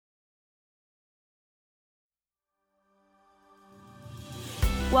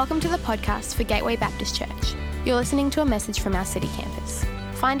Welcome to the podcast for Gateway Baptist Church. You're listening to a message from our city campus.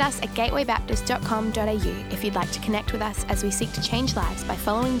 Find us at gatewaybaptist.com.au if you'd like to connect with us as we seek to change lives by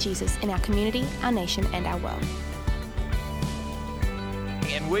following Jesus in our community, our nation, and our world.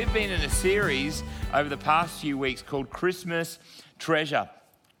 And we've been in a series over the past few weeks called Christmas Treasure.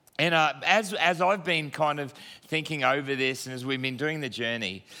 And as I've been kind of thinking over this and as we've been doing the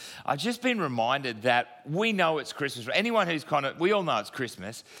journey, I've just been reminded that we know it's Christmas. Anyone who's we all know it's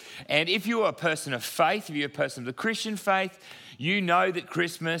Christmas. And if you're a person of faith, if you're a person of the Christian faith, you know that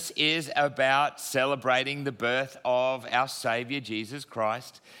Christmas is about celebrating the birth of our Saviour, Jesus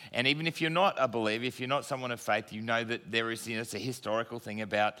Christ. And even if you're not a believer, if you're not someone of faith, you know that there is, it's a historical thing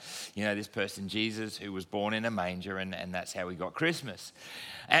about, this person, Jesus, who was born in a manger, and that's how we got Christmas.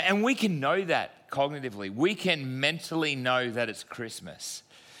 And we can know that cognitively. We can mentally know that it's Christmas.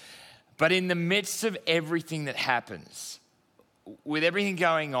 But in the midst of everything that happens, with everything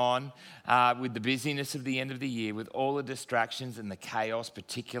going on, with the busyness of the end of the year, with all the distractions and the chaos,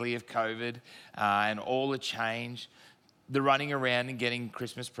 particularly of COVID, and all the change, the running around and getting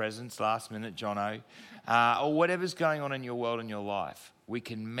Christmas presents last minute, Jono, or whatever's going on in your world and your life, we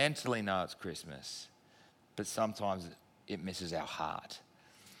can mentally know it's Christmas, but sometimes it misses our heart.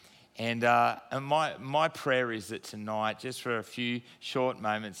 And my prayer is that tonight, just for a few short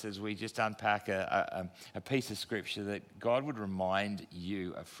moments as we just unpack a piece of scripture, that God would remind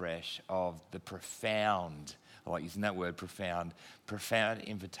you afresh of the profound, I like using that word, profound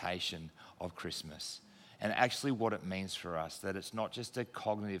invitation of Christmas. And actually what it means for us, that it's not just a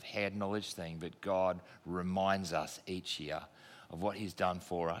cognitive head knowledge thing, but God reminds us each year of what he's done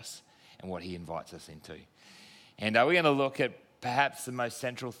for us and what he invites us into. And we're going to look at perhaps the most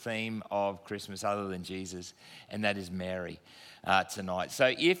central theme of Christmas other than Jesus, and that is Mary tonight.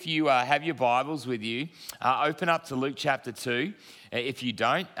 So if you have your Bibles with you, open up to Luke chapter 2. If you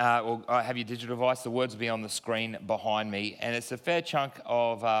don't, or have your digital device, the words will be on the screen behind me. And it's a fair chunk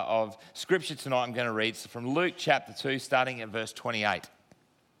of scripture tonight I'm going to read. So from Luke chapter 2, starting at verse 28.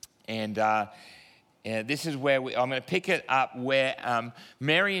 And this is where I'm going to pick it up where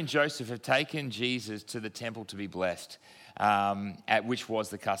Mary and Joseph have taken Jesus to the temple to be blessed. At which was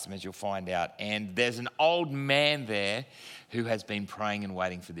the custom, as you'll find out. And there's an old man there who has been praying and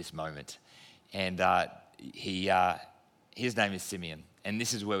waiting for this moment. And his name is Simeon. And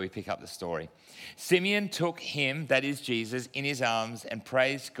this is where we pick up the story. Simeon took him, that is Jesus, in his arms and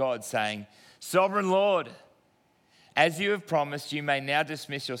praised God, saying, "Sovereign Lord, as you have promised, you may now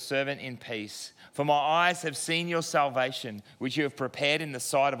dismiss your servant in peace. For my eyes have seen your salvation, which you have prepared in the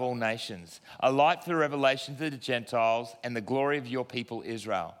sight of all nations, a light for revelation to the Gentiles and the glory of your people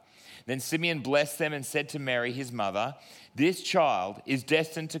Israel." Then Simeon blessed them and said to Mary, his mother, "This child is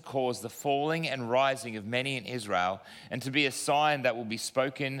destined to cause the falling and rising of many in Israel, and to be a sign that will be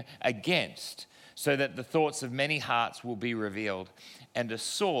spoken against, so that the thoughts of many hearts will be revealed, and a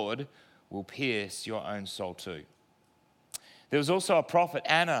sword will pierce your own soul too." There was also a prophet,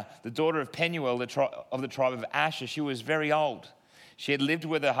 Anna, the daughter of Penuel of the tribe of Asher. She was very old. She had lived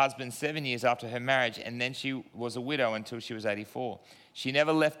with her husband 7 years after her marriage, and then she was a widow until she was 84. She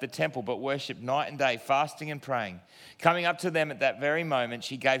never left the temple, but worshipped night and day, fasting and praying. Coming up to them at that very moment,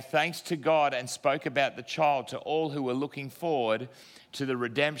 she gave thanks to God and spoke about the child to all who were looking forward to the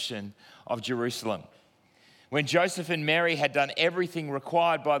redemption of Jerusalem. When Joseph and Mary had done everything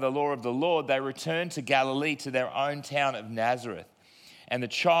required by the law of the Lord, they returned to Galilee, to their own town of Nazareth. And the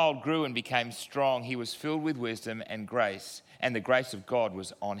child grew and became strong. He was filled with wisdom and grace, and the grace of God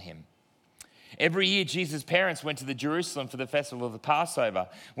was on him. Every year, Jesus' parents went to the Jerusalem for the festival of the Passover.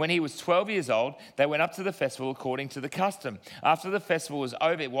 When he was 12 years old, they went up to the festival according to the custom. After the festival was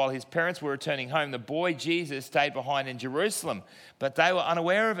over, while his parents were returning home, the boy Jesus stayed behind in Jerusalem, but they were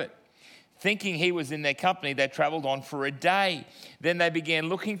unaware of it. Thinking he was in their company, they traveled on for a day. Then they began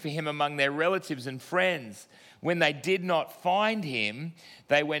looking for him among their relatives and friends. When they did not find him,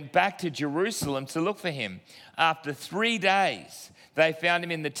 they went back to Jerusalem to look for him. After 3 days, they found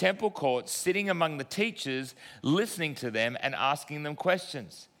him in the temple courts, sitting among the teachers, listening to them and asking them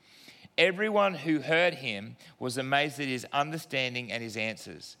questions. Everyone who heard him was amazed at his understanding and his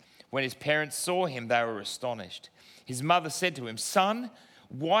answers. When his parents saw him, they were astonished. His mother said to him, "Son,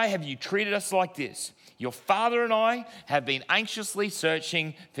 why have you treated us like this? Your father and I have been anxiously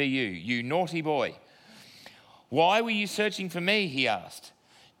searching for you, you naughty boy." "Why were you searching for me?" he asked.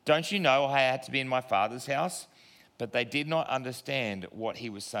 "Don't you know I had to be in my father's house?" But they did not understand what he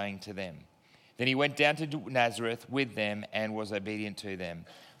was saying to them. Then he went down to Nazareth with them and was obedient to them.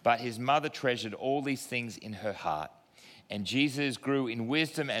 But his mother treasured all these things in her heart. And Jesus grew in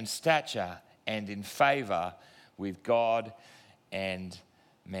wisdom and stature and in favor with God and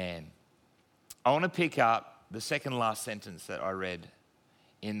man. I want to pick up the second last sentence that I read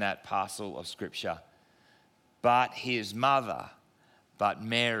in that parcel of scripture. But his mother, but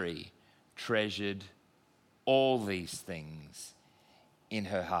Mary, treasured all these things in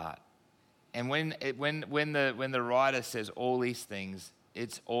her heart. And when the writer says all these things,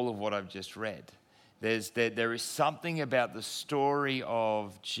 it's all of what I've just read. There is something about the story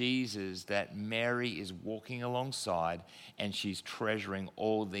of Jesus that Mary is walking alongside, and she's treasuring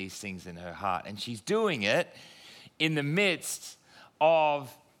all these things in her heart. And she's doing it in the midst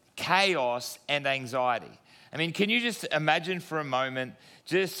of chaos and anxiety. I mean, can you just imagine for a moment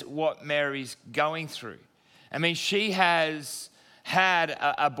just what Mary's going through? I mean, she has had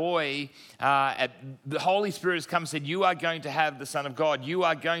a boy, the Holy Spirit has come and said, you are going to have the Son of God. You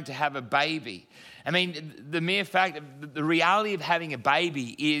are going to have a baby. I mean, the mere fact, the reality of having a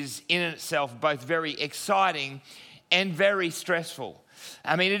baby is in itself both very exciting and very stressful.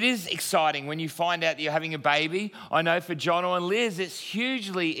 I mean, it is exciting when you find out that you're having a baby. I know for Jono and Liz, it's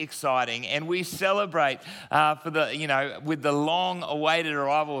hugely exciting, and we celebrate with the long-awaited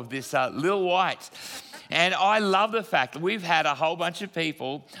arrival of this little white. And I love the fact that we've had a whole bunch of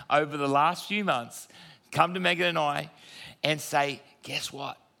people over the last few months come to Megan and I and say, guess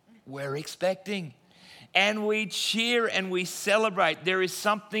what? We're expecting. And we cheer and we celebrate. There is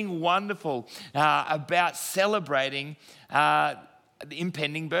something wonderful about celebrating the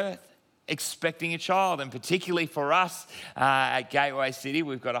impending birth, expecting a child. And particularly for us at Gateway City,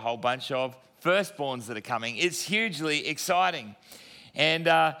 we've got a whole bunch of firstborns that are coming. It's hugely exciting. And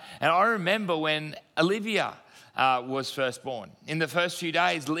I remember when Olivia was first born. In the first few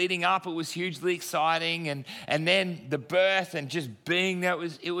days leading up, it was hugely exciting. And then the birth and just being there,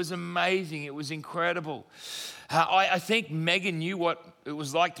 it was amazing. It was incredible. I think Megan knew what it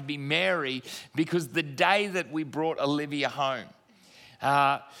was like to be Mary because the day that we brought Olivia home,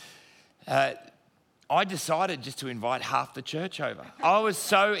 I decided just to invite half the church over. I was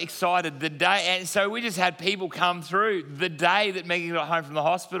so excited the day, and so we just had people come through the day that Megan got home from the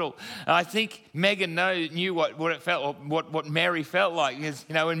hospital. And I think Megan knew what it felt, what Mary felt like. Because,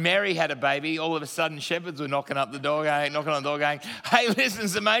 when Mary had a baby, all of a sudden shepherds were knocking on the door going, hey, listen,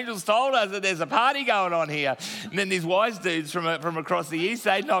 some angels told us that there's a party going on here. And then these wise dudes from across the east,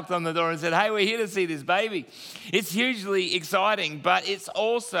 they knocked on the door and said, hey, we're here to see this baby. It's hugely exciting, but it's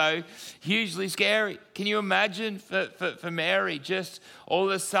also hugely scary. Can you imagine for Mary, just all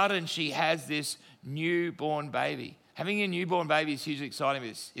of a sudden she has this newborn baby. Having a newborn baby is hugely exciting, but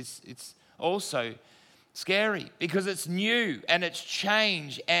it's also scary because it's new and it's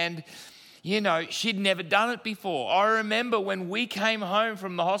change and, she'd never done it before. I remember when we came home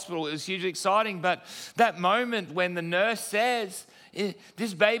from the hospital, it was hugely exciting, but that moment when the nurse says,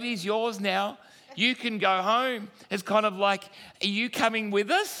 this baby's yours now, you can go home. It's kind of like, are you coming with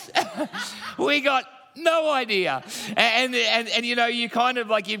us? We got no idea. And you kind of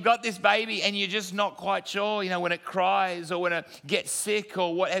like, you've got this baby and you're just not quite sure, when it cries or when it gets sick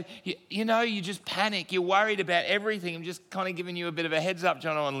or whatever, you just panic. You're worried about everything. I'm just kind of giving you a bit of a heads up,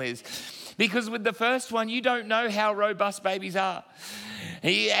 Jono and Liz. Because with the first one, you don't know how robust babies are.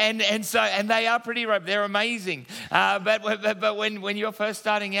 And they are pretty robust. They're amazing. But when you're first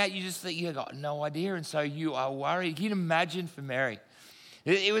starting out, you just think you've got no idea. And so you are worried. Can you imagine for Mary?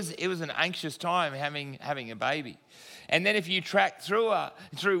 It was an anxious time having a baby. And then if you track through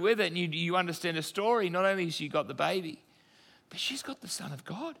with it and you understand the story, not only has she got the baby, but she's got the Son of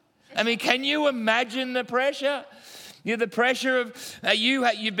God. I mean, can you imagine the pressure? The pressure of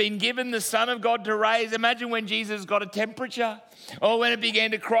you've been given the Son of God to raise. Imagine when Jesus got a temperature or when it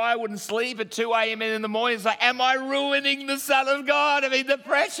began to cry, wouldn't sleep at 2 a.m. in the morning. It's like, am I ruining the Son of God? I mean, the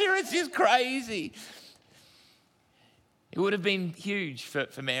pressure is just crazy. It would have been huge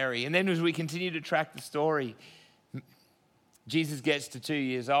for Mary. And then as we continue to track the story, Jesus gets to 2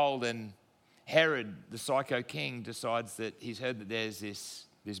 years old and Herod, the psycho king, decides that he's heard that there's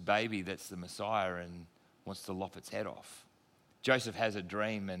this baby that's the Messiah and wants to lop its head off. Joseph has a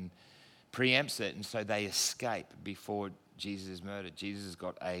dream and preempts it, and so they escape before Jesus is murdered. Jesus has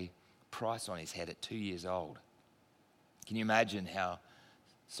got a price on his head at 2 years old. Can you imagine how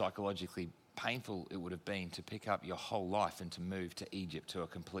psychologically painful it would have been to pick up your whole life and to move to Egypt, to a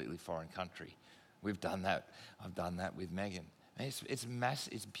completely foreign country? We've done that. I've done that with Megan. It's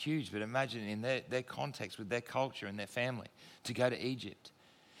massive, it's huge, but imagine in their context, with their culture and their family, to go to Egypt.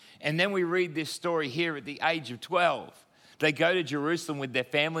 And then we read this story here at the age of 12. They go to Jerusalem with their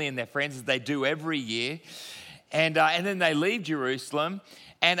family and their friends, as they do every year. And then they leave Jerusalem,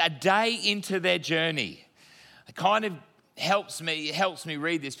 and a day into their journey, kind of helps me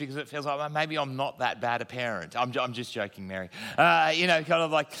read this because it feels like, well, maybe I'm not that bad a parent. I'm just joking, Mary. Kind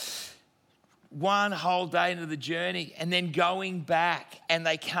of like one whole day into the journey and then going back and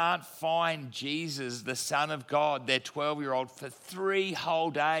they can't find Jesus, the Son of God, their 12-year-old, for 3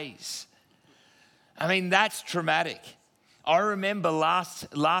 whole days. I mean, that's traumatic. I remember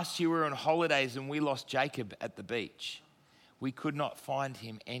last year we were on holidays and we lost Jacob at the beach. We could not find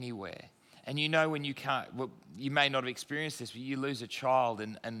him anywhere. And when you can't, well, you may not have experienced this, but you lose a child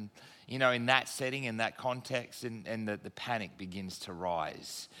and in that setting, in that context, and the panic begins to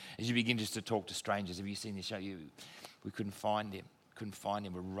rise. As you begin just to talk to strangers, have you seen this show? We couldn't find him.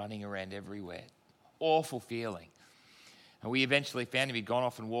 We're running around everywhere. Awful feeling. And we eventually found him. He'd gone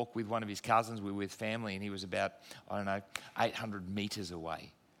off and walked with one of his cousins. We were with family, and he was about, 800 meters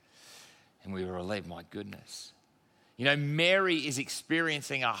away. And we were relieved, my goodness. Mary is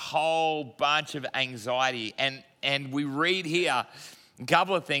experiencing a whole bunch of anxiety. And we read here a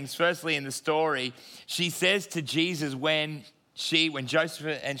couple of things. Firstly, in the story, she says to Jesus when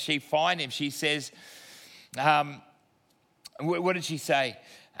Joseph and she find him, she says, what did she say?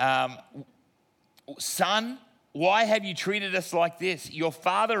 Son, why have you treated us like this? Your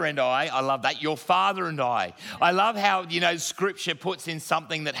father and I love that, your father and I love how, Scripture puts in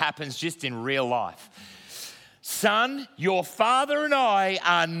something that happens just in real life. Son, your father and I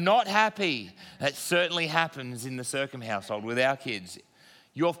are not happy. That certainly happens in the Circum household with our kids.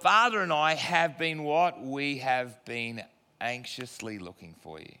 Your father and I have been what? We have been anxiously looking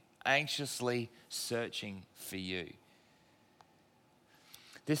for you, anxiously searching for you.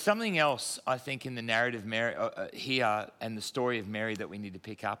 There's something else, I think, in the narrative here and the story of Mary that we need to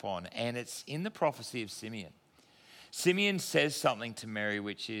pick up on, and it's in the prophecy of Simeon. Simeon says something to Mary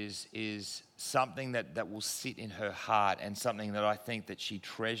which is something that will sit in her heart and something that I think that she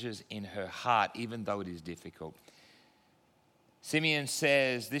treasures in her heart, even though it is difficult. Simeon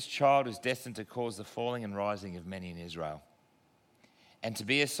says, this child is destined to cause the falling and rising of many in Israel, and to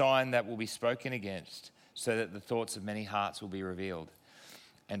be a sign that will be spoken against, so that the thoughts of many hearts will be revealed,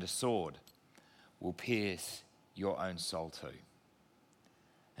 and a sword will pierce your own soul too.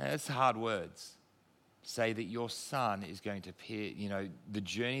 And that's hard words. Say that your son is going to pierce, the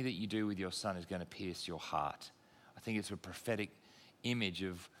journey that you do with your son is going to pierce your heart. I think it's a prophetic image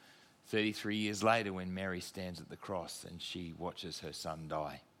of 33 years later when Mary stands at the cross and she watches her son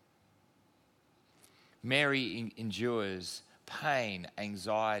die. Mary endures pain,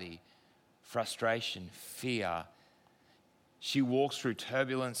 anxiety, frustration, fear. She walks through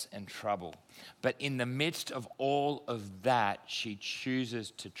turbulence and trouble. But in the midst of all of that, she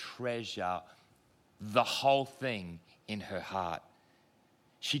chooses to treasure the whole thing in her heart.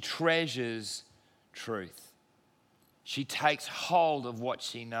 She treasures truth. She takes hold of what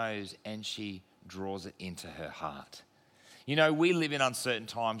she knows and she draws it into her heart. We live in uncertain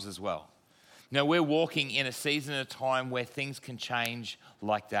times as well. We're walking in a season of time where things can change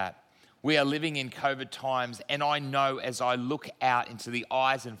like that. We are living in COVID times, and I know as I look out into the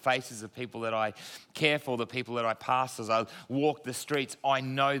eyes and faces of people that I care for, the people that I pass as I walk the streets, I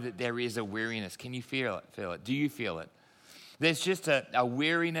know that there is a weariness. Can you feel it? Do you feel it? There's just a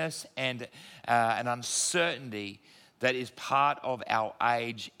weariness and an uncertainty that is part of our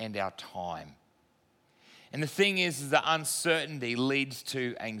age and our time. And the thing is the uncertainty leads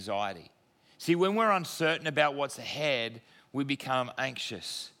to anxiety. See, when we're uncertain about what's ahead, we become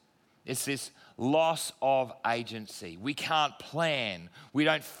anxious. It's this loss of agency. We can't plan. We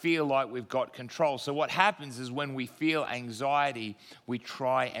don't feel like we've got control. So what happens is when we feel anxiety, we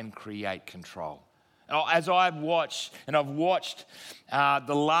try and create control. As I've watched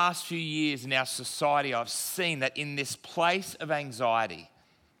the last few years in our society, I've seen that in this place of anxiety,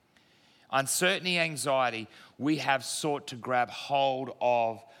 uncertainty, anxiety, we have sought to grab hold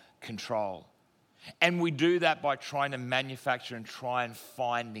of control. And we do that by trying to manufacture and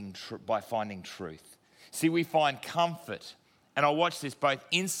finding truth. See, we find comfort, and I watch this both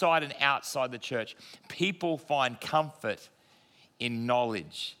inside and outside the church. People find comfort in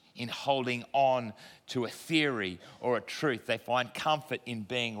knowledge, in holding on to a theory or a truth. They find comfort in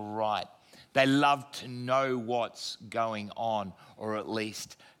being right. They love to know what's going on, or at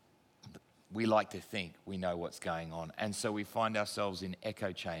least we like to think we know what's going on. And so we find ourselves in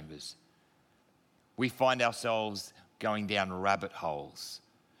echo chambers. We find ourselves going down rabbit holes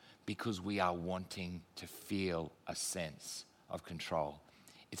because we are wanting to feel a sense of control.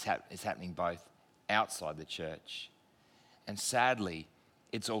 It's happening both outside the church, and sadly,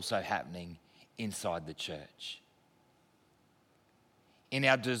 it's also happening inside the church. In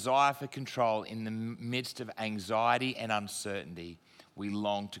our desire for control, in the midst of anxiety and uncertainty, we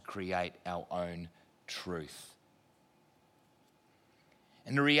long to create our own truth.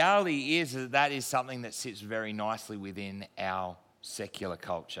 And the reality is that is something that sits very nicely within our secular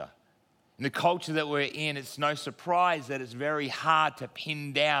culture. In the culture that we're in, it's no surprise that it's very hard to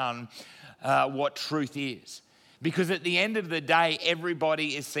pin down what truth is. Because at the end of the day,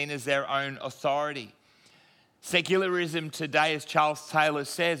 everybody is seen as their own authority. Secularism today, as Charles Taylor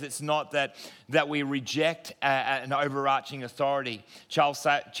says, it's not that we reject an overarching authority. Charles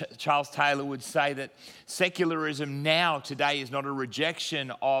Taylor would say that secularism now, today, is not a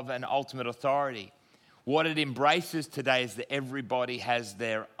rejection of an ultimate authority. What it embraces today is that everybody has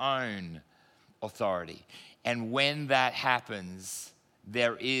their own authority. And when that happens,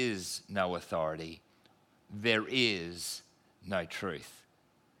 there is no authority. There is no truth.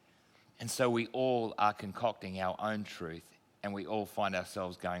 And so we all are concocting our own truth, and we all find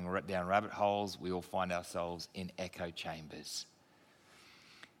ourselves going down rabbit holes. We all find ourselves in echo chambers.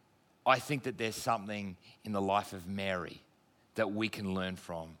 I think that there's something in the life of Mary that we can learn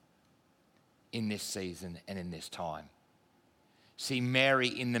from in this season and in this time. See, Mary,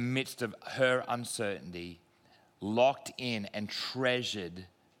 in the midst of her uncertainty, locked in and treasured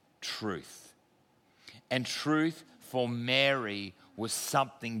truth. And truth for Mary was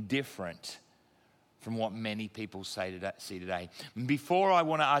something different from what many people see today. Before I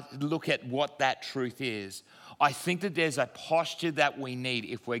want to look at what that truth is, I think that there's a posture that we need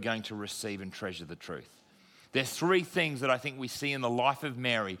if we're going to receive and treasure the truth. There's three things that I think we see in the life of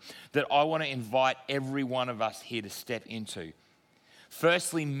Mary that I want to invite every one of us here to step into.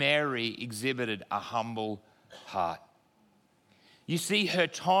 Firstly, Mary exhibited a humble heart. You see her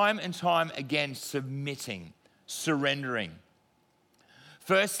time and time again submitting, surrendering.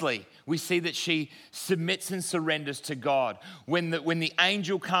 Firstly, we see that she submits and surrenders to God. When the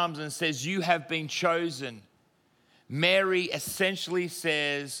angel comes and says, "You have been chosen," Mary essentially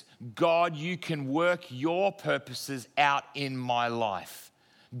says, "God, you can work your purposes out in my life.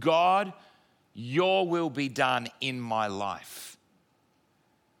 God, your will be done in my life."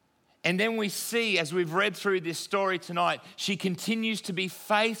 And then we see, as we've read through this story tonight, she continues to be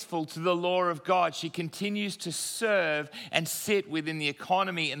faithful to the law of God. She continues to serve and sit within the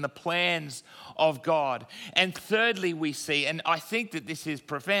economy and the plans of God. And thirdly, we see, and I think that this is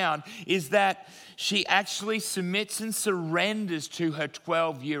profound, is that she actually submits and surrenders to her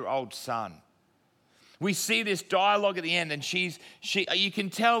 12-year-old son. We see this dialogue at the end, and you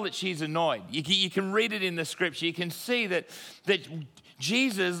can tell that she's annoyed. You can read it in the scripture. You can see that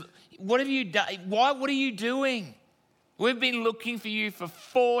Jesus, what have you done? What are you doing? We've been looking for you for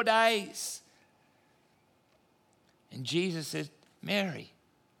 4 days. And Jesus says, "Mary."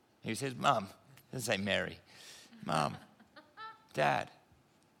 He says, "Mum." He doesn't say Mary. "Mum, Dad,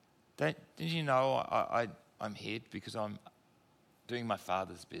 did you know I'm here because I'm doing my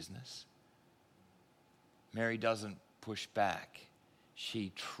Father's business?" Mary doesn't push back.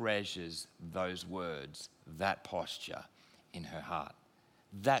 She treasures those words, that posture in her heart.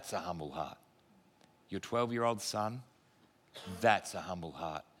 That's a humble heart. Your 12-year-old son, that's a humble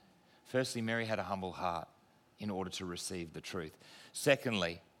heart. Firstly, Mary had a humble heart in order to receive the truth.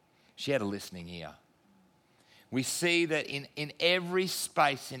 Secondly, she had a listening ear. We see that in every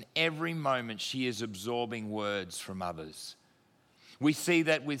space, in every moment, she is absorbing words from others. We see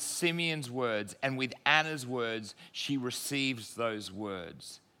that with Simeon's words and with Anna's words, she receives those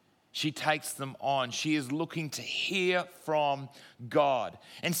words. She takes them on. She is looking to hear from God.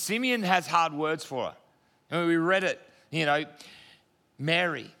 And Simeon has hard words for her. And we read it,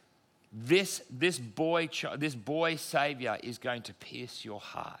 Mary, this boy Savior is going to pierce your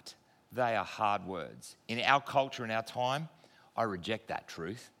heart. They are hard words. In our culture, in our time, I reject that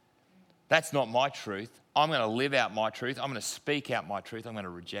truth. That's not my truth. I'm going to live out my truth. I'm going to speak out my truth. I'm going to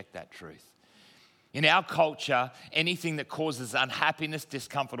reject that truth. In our culture, anything that causes unhappiness,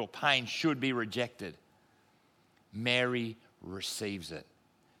 discomfort, or pain should be rejected. Mary receives it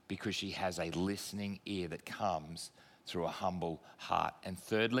because she has a listening ear that comes through a humble heart. And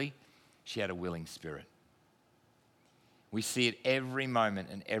thirdly, she had a willing spirit. We see at every moment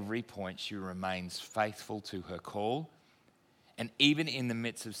and every point she remains faithful to her call. And even in the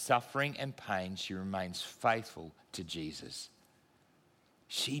midst of suffering and pain, she remains faithful to Jesus.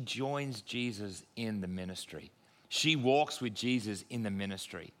 She joins Jesus in the ministry. She walks with Jesus in the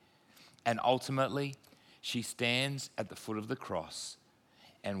ministry. And ultimately, she stands at the foot of the cross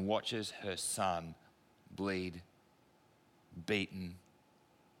and watches her son bleed, beaten,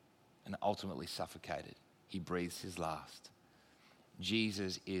 and ultimately suffocated. He breathes his last.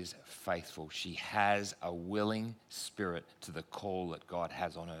 Jesus is faithful. She has a willing spirit to the call that God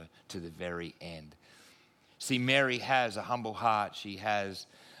has on her to the very end. See, Mary has a humble heart. She has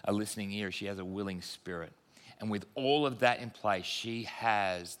a listening ear. She has a willing spirit. And with all of that in place, she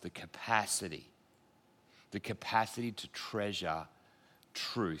has the capacity to treasure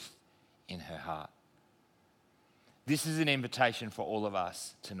truth in her heart. This is an invitation for all of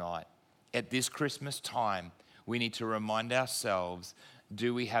us tonight. At this Christmas time, we need to remind ourselves,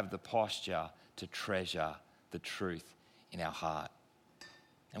 do we have the posture to treasure the truth in our heart?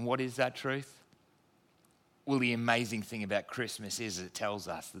 And what is that truth? Well, the amazing thing about Christmas is it tells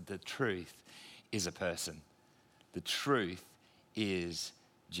us that the truth is a person. The truth is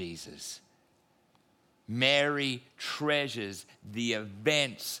Jesus. Mary treasures the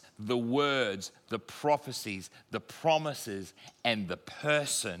events, the words, the prophecies, the promises, and the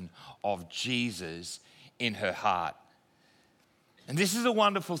person of Jesus in her heart. And this is a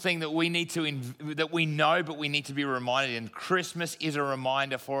wonderful thing that we know, but we need to be reminded. And Christmas is a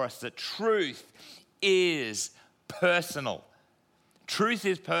reminder for us that truth is personal. Truth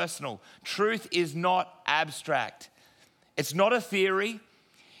is personal. Truth is not abstract. It's not a theory.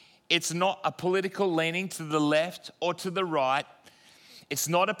 It's not a political leaning to the left or to the right. It's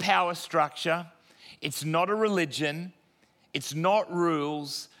not a power structure. It's not a religion. It's not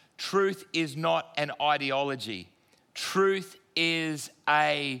rules. Truth is not an ideology. Truth is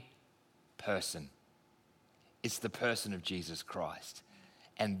a person. It's the person of Jesus Christ.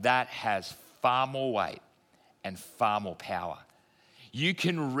 And that has far more weight and far more power. You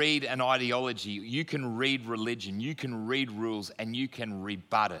can read an ideology, you can read religion, you can read rules, and you can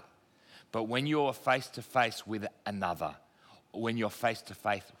rebut it. But when you're face to face with another, when you're face to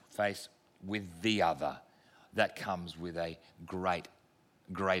face with the other, that comes with a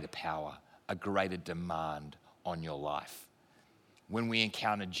greater power, a greater demand on your life. When we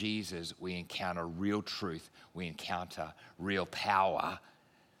encounter Jesus, we encounter real truth, we encounter real power,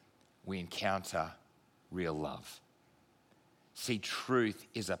 we encounter real love. See, truth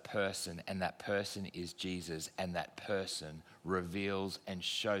is a person, and that person is Jesus, and that person reveals and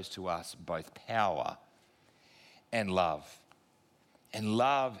shows to us both power and love. And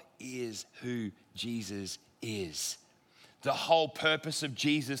love is who Jesus is. The whole purpose of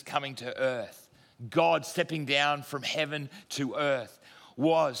Jesus coming to earth, God stepping down from heaven to earth,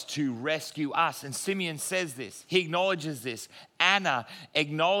 was to rescue us. And Simeon says this. He acknowledges this. Anna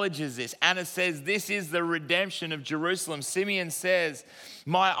acknowledges this. Anna says, this is the redemption of Jerusalem. Simeon says,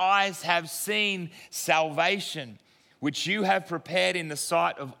 my eyes have seen salvation, which you have prepared in the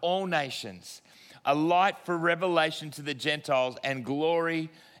sight of all nations, a light for revelation to the Gentiles and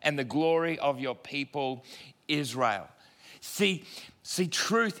the glory of your people, Israel. See,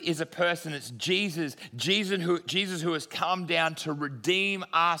 truth is a person. It's Jesus who has come down to redeem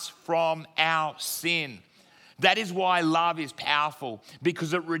us from our sin. That is why love is powerful,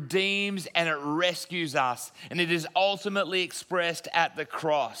 because it redeems and it rescues us, and it is ultimately expressed at the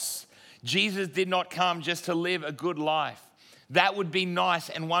cross. Jesus did not come just to live a good life. That would be nice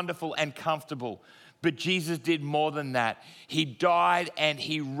and wonderful and comfortable. But Jesus did more than that. He died and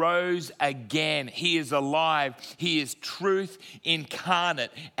he rose again. He is alive. He is truth incarnate,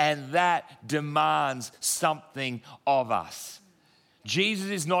 and that demands something of us.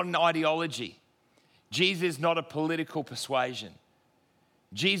 Jesus is not an ideology. Jesus is not a political persuasion.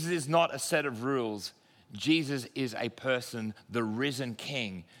 Jesus is not a set of rules. Jesus is a person, the risen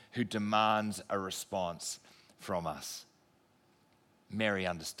King, who demands a response from us. Mary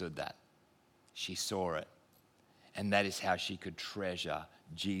understood that. She saw it. And that is how she could treasure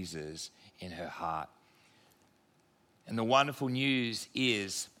Jesus in her heart. And the wonderful news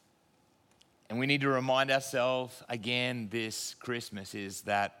is, and we need to remind ourselves again this Christmas, is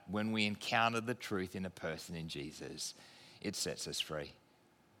that when we encounter the truth in a person in Jesus, it sets us free.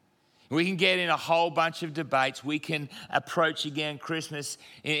 We can get in a whole bunch of debates. We can approach again Christmas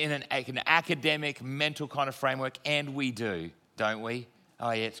in an academic, mental kind of framework, and we do, don't we? Oh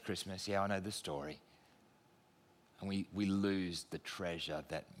yeah, it's Christmas. Yeah, I know the story. And we lose the treasure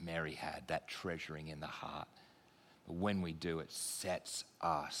that Mary had, that treasuring in the heart. But when we do, it sets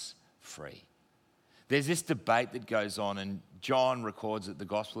us free. There's this debate that goes on, and John records it, the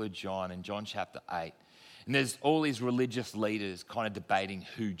Gospel of John, in John chapter 8. And there's all these religious leaders kind of debating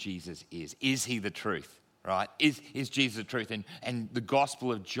who Jesus is. Is he the truth, right? Is Jesus the truth? And the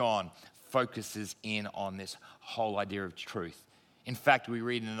Gospel of John focuses in on this whole idea of truth. In fact, we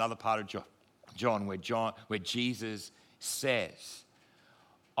read in another part of John where Jesus says,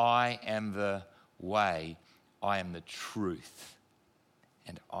 I am the way, I am the truth,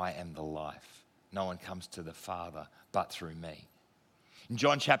 and I am the life. No one comes to the Father but through me. In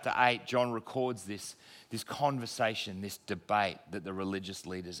John chapter 8, John records this conversation, this debate that the religious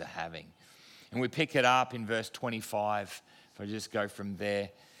leaders are having. And we pick it up in verse 25. If I just go from there,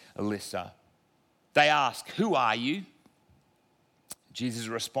 Alyssa. They ask, "Who are you?" Jesus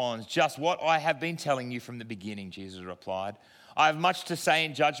responds, "Just what I have been telling you from the beginning," Jesus replied. "I have much to say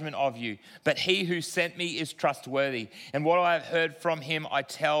in judgment of you, but he who sent me is trustworthy, and what I have heard from him I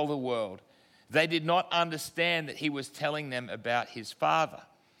tell the world." They did not understand that he was telling them about his Father.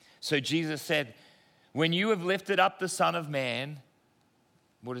 So Jesus said, "When you have lifted up the Son of Man,"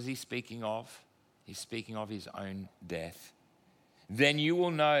 what is he speaking of? He's speaking of his own death. "Then you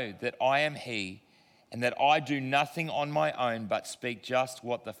will know that I am he, and that I do nothing on my own, but speak just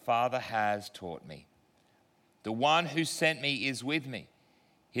what the Father has taught me. The one who sent me is with me.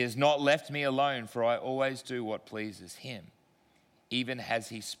 He has not left me alone, for I always do what pleases him." Even as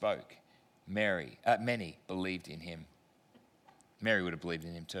he spoke, many believed in him. Mary would have believed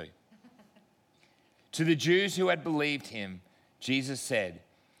in him too. To the Jews who had believed him, Jesus said,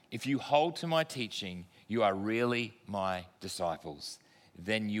 "If you hold to my teaching, you are really my disciples.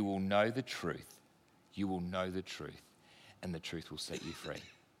 Then you will know the truth. You will know the truth, and the truth will set you free."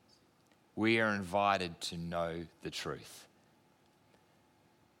 We are invited to know the truth.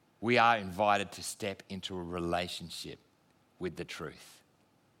 We are invited to step into a relationship with the truth.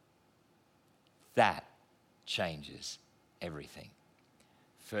 That changes everything.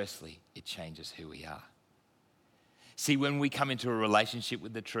 Firstly, it changes who we are. See, when we come into a relationship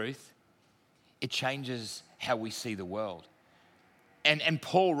with the truth, it changes how we see the world. And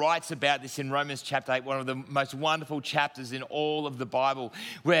Paul writes about this in Romans chapter 8, one of the most wonderful chapters in all of the Bible,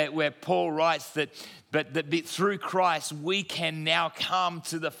 where Paul writes that through Christ we can now come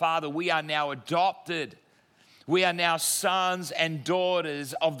to the Father. We are now adopted. We are now sons and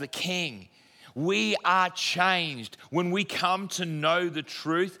daughters of the King. We are changed. When we come to know the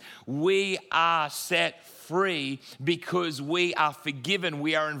truth, we are set free because we are forgiven.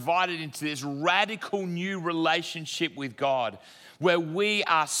 We are invited into this radical new relationship with God, where we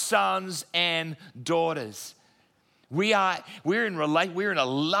are sons and daughters. We're in a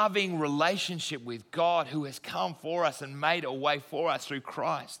loving relationship with God who has come for us and made a way for us through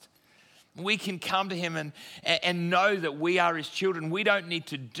Christ. We can come to him and know that we are his children. We don't need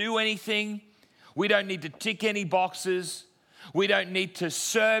to do anything. We don't need to tick any boxes. We don't need to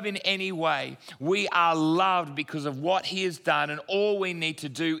serve in any way. We are loved because of what he has done, and all we need to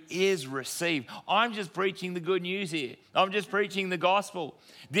do is receive. I'm just preaching the good news here. I'm just preaching the gospel.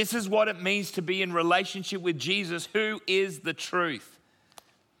 This is what it means to be in relationship with Jesus, who is the truth.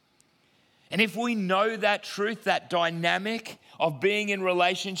 And if we know that truth, that dynamic of being in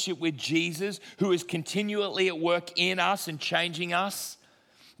relationship with Jesus, who is continually at work in us and changing us,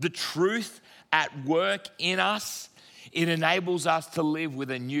 the truth at work in us, it enables us to live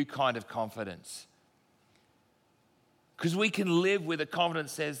with a new kind of confidence. Because we can live with a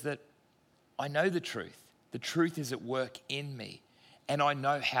confidence that says that I know the truth. The truth is at work in me, and I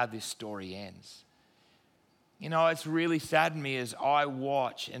know how this story ends. You know, it's really saddened me as I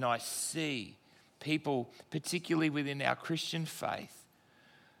watch and I see people, particularly within our Christian faith,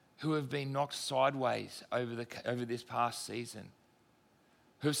 who have been knocked sideways over this past season,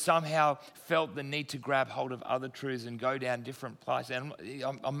 who have somehow felt the need to grab hold of other truths and go down different places. And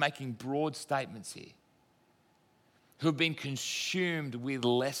I'm making broad statements here. Who have been consumed with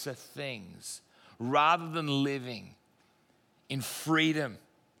lesser things rather than living in freedom,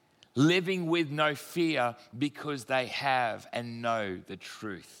 living with no fear because they have and know the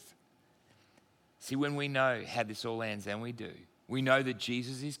truth. See, when we know how this all ends, and we do, we know that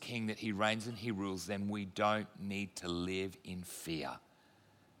Jesus is King, that he reigns and he rules, then we don't need to live in fear.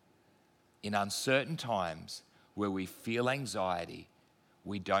 In uncertain times where we feel anxiety,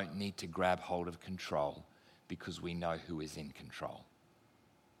 we don't need to grab hold of control because we know who is in control.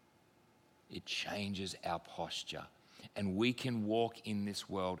 It changes our posture, and we can walk in this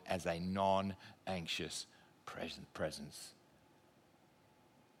world as a non-anxious presence.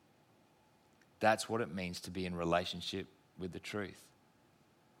 That's what it means to be in relationship with the truth.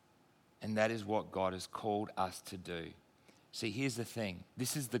 And that is what God has called us to do. See, here's the thing.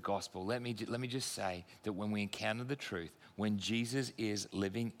 This is the gospel. Let me just say that when we encounter the truth, when Jesus is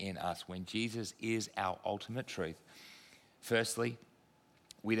living in us, when Jesus is our ultimate truth, firstly,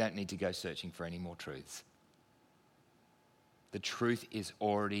 we don't need to go searching for any more truths. The truth is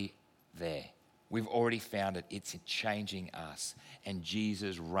already there. We've already found it. It's changing us. And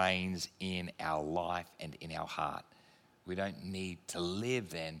Jesus reigns in our life and in our heart. We don't need to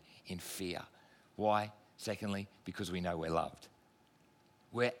live then in fear. Why? Secondly, because we know we're loved.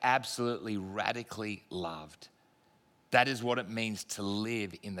 We're absolutely radically loved. That is what it means to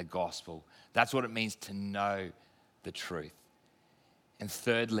live in the gospel. That's what it means to know the truth. And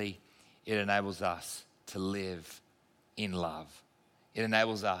thirdly, it enables us to live in love. It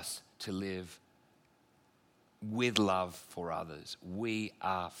enables us to live with love for others. We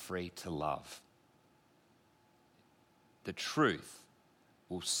are free to love. The truth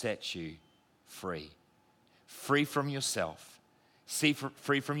will set you free. Free from yourself,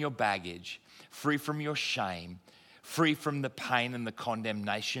 free from your baggage, free from your shame, free from the pain and the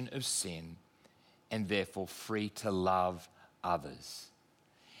condemnation of sin, and therefore free to love others.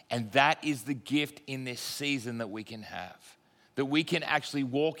 And that is the gift in this season that we can have. That we can actually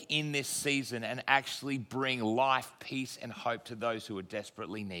walk in this season and actually bring life, peace, and hope to those who are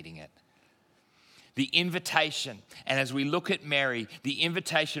desperately needing it. The invitation, and as we look at Mary, the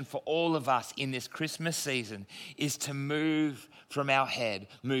invitation for all of us in this Christmas season is to move from our head,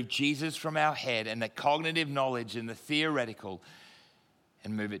 move Jesus from our head and the cognitive knowledge and the theoretical,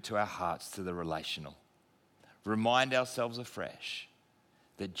 and move it to our hearts, to the relational. Remind ourselves afresh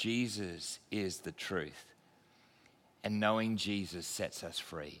that Jesus is the truth. And knowing Jesus sets us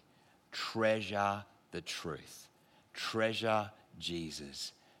free. Treasure the truth. Treasure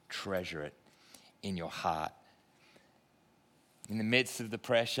Jesus. Treasure it in your heart. In the midst of the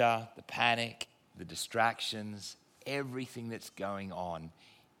pressure, the panic, the distractions, everything that's going on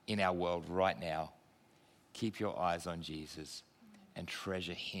in our world right now, keep your eyes on Jesus and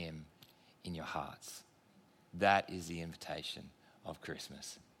treasure him in your hearts. That is the invitation of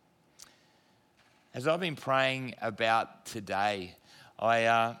Christmas. As I've been praying about today,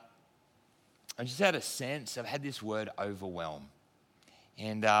 I just had a sense, I've had this word overwhelm.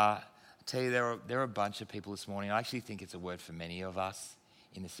 And I tell you, there are a bunch of people this morning. I actually think it's a word for many of us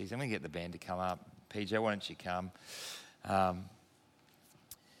in the season. I'm going to get the band to come up. PJ, why don't you come? I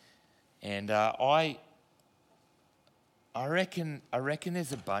reckon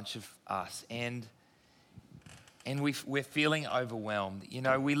there's a bunch of us, and we're feeling overwhelmed. You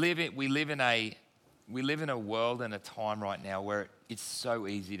know, we live in a world and a time right now where it's so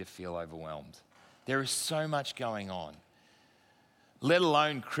easy to feel overwhelmed. There is so much going on. Let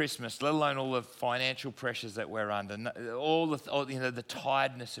alone Christmas, let alone all the financial pressures that we're under, all the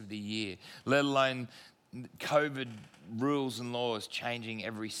tiredness of the year, let alone COVID rules and laws changing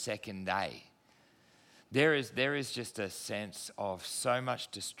every second day. There is just a sense of so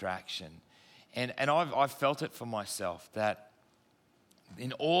much distraction. And I've felt it for myself that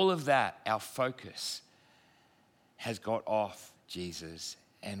in all of that, our focus has got off Jesus,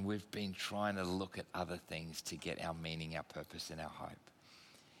 and we've been trying to look at other things to get our meaning, our purpose, and our hope.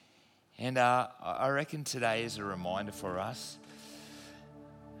 And I reckon today is a reminder for us,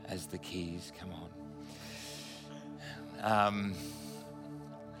 as the keys come on.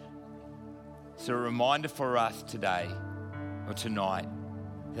 It's a reminder for us today, or tonight,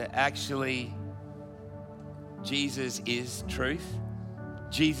 that actually Jesus is truth,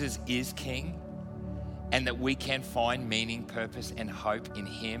 Jesus is King, and that we can find meaning, purpose, and hope in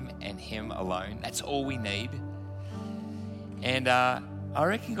him and him alone. That's all we need. And I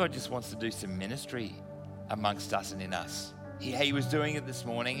reckon God just wants to do some ministry amongst us and in us. He was doing it this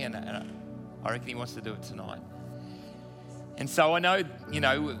morning, and I reckon he wants to do it tonight. And so I know,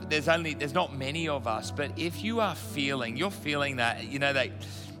 there's not many of us, but if you're feeling that,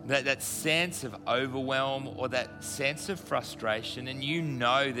 that sense of overwhelm or that sense of frustration, and you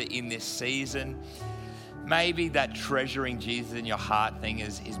know that in this season, maybe that treasuring Jesus in your heart thing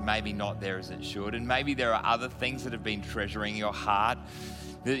is maybe not there as it should. And maybe there are other things that have been treasuring your heart.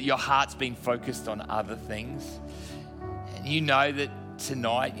 That your heart's been focused on other things. And you know that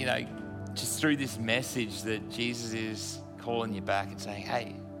tonight, just through this message, that Jesus is calling you back and saying,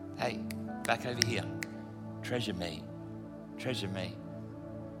 hey, back over here. Treasure me. Treasure me.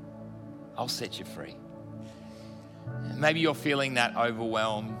 I'll set you free. And maybe you're feeling that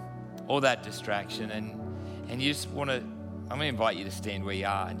overwhelm or that distraction, and you just I'm going to invite you to stand where you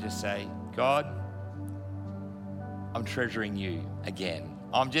are and just say, God, I'm treasuring you again.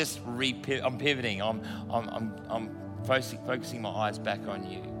 I'm pivoting. I'm focusing my eyes back on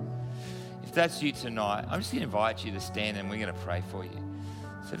you. If that's you tonight, I'm just going to invite you to stand, and we're going to pray for you.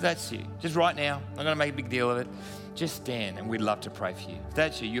 So if that's you, just right now, I'm not going to make a big deal of it. Just stand, and we'd love to pray for you. If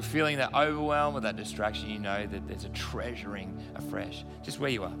that's you, you're feeling that overwhelm or that distraction, you know that there's a treasuring afresh. Just where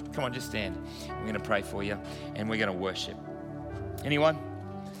you are. Come on, just stand. We're going to pray for you, and we're going to worship. Anyone?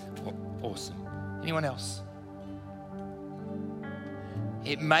 Awesome. Anyone else?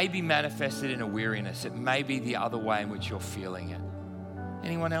 It may be manifested in a weariness. It may be the other way in which you're feeling it.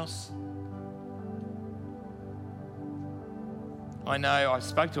 Anyone else? I know I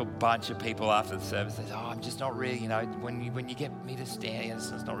spoke to a bunch of people after the service. They said, I'm just not really, when you get me to stand,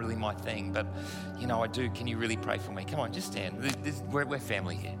 it's not really my thing. But, I do. Can you really pray for me? Come on, just stand. We're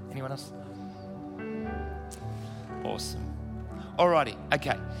family here. Anyone else? Awesome. Alrighty.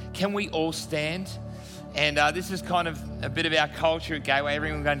 Okay. Can we all stand? And this is kind of a bit of our culture at Gateway.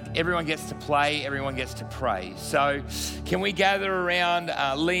 Everyone gets to play, everyone gets to pray. So can we gather around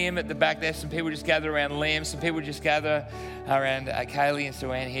Liam at the back there? Some people just gather around Liam. Some people just gather around Kaylee and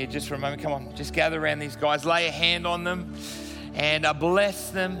Suanne here just for a moment. Come on, just gather around these guys. Lay a hand on them and bless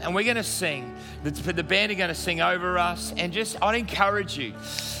them. And we're going to sing. The band are going to sing over us. And I'd encourage you,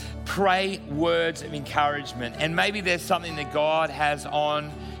 pray words of encouragement. And maybe there's something that God has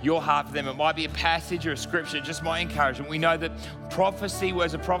on your heart for them. It might be a passage or a scripture, just my encouragement. We know that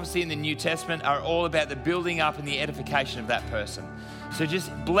words of prophecy in the New Testament are all about the building up and the edification of that person. So just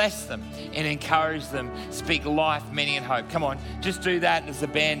bless them and encourage them. Speak life, meaning, and hope. Come on, just do that as the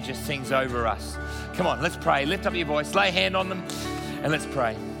band just sings over us. Come on, let's pray. Lift up your voice, lay a hand on them, and let's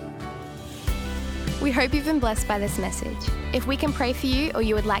pray. We hope you've been blessed by this message. If we can pray for you or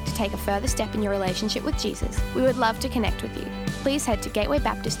you would like to take a further step in your relationship with Jesus, we would love to connect with you. Please head to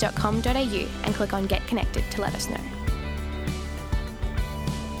gatewaybaptist.com.au and click on Get Connected to let us know.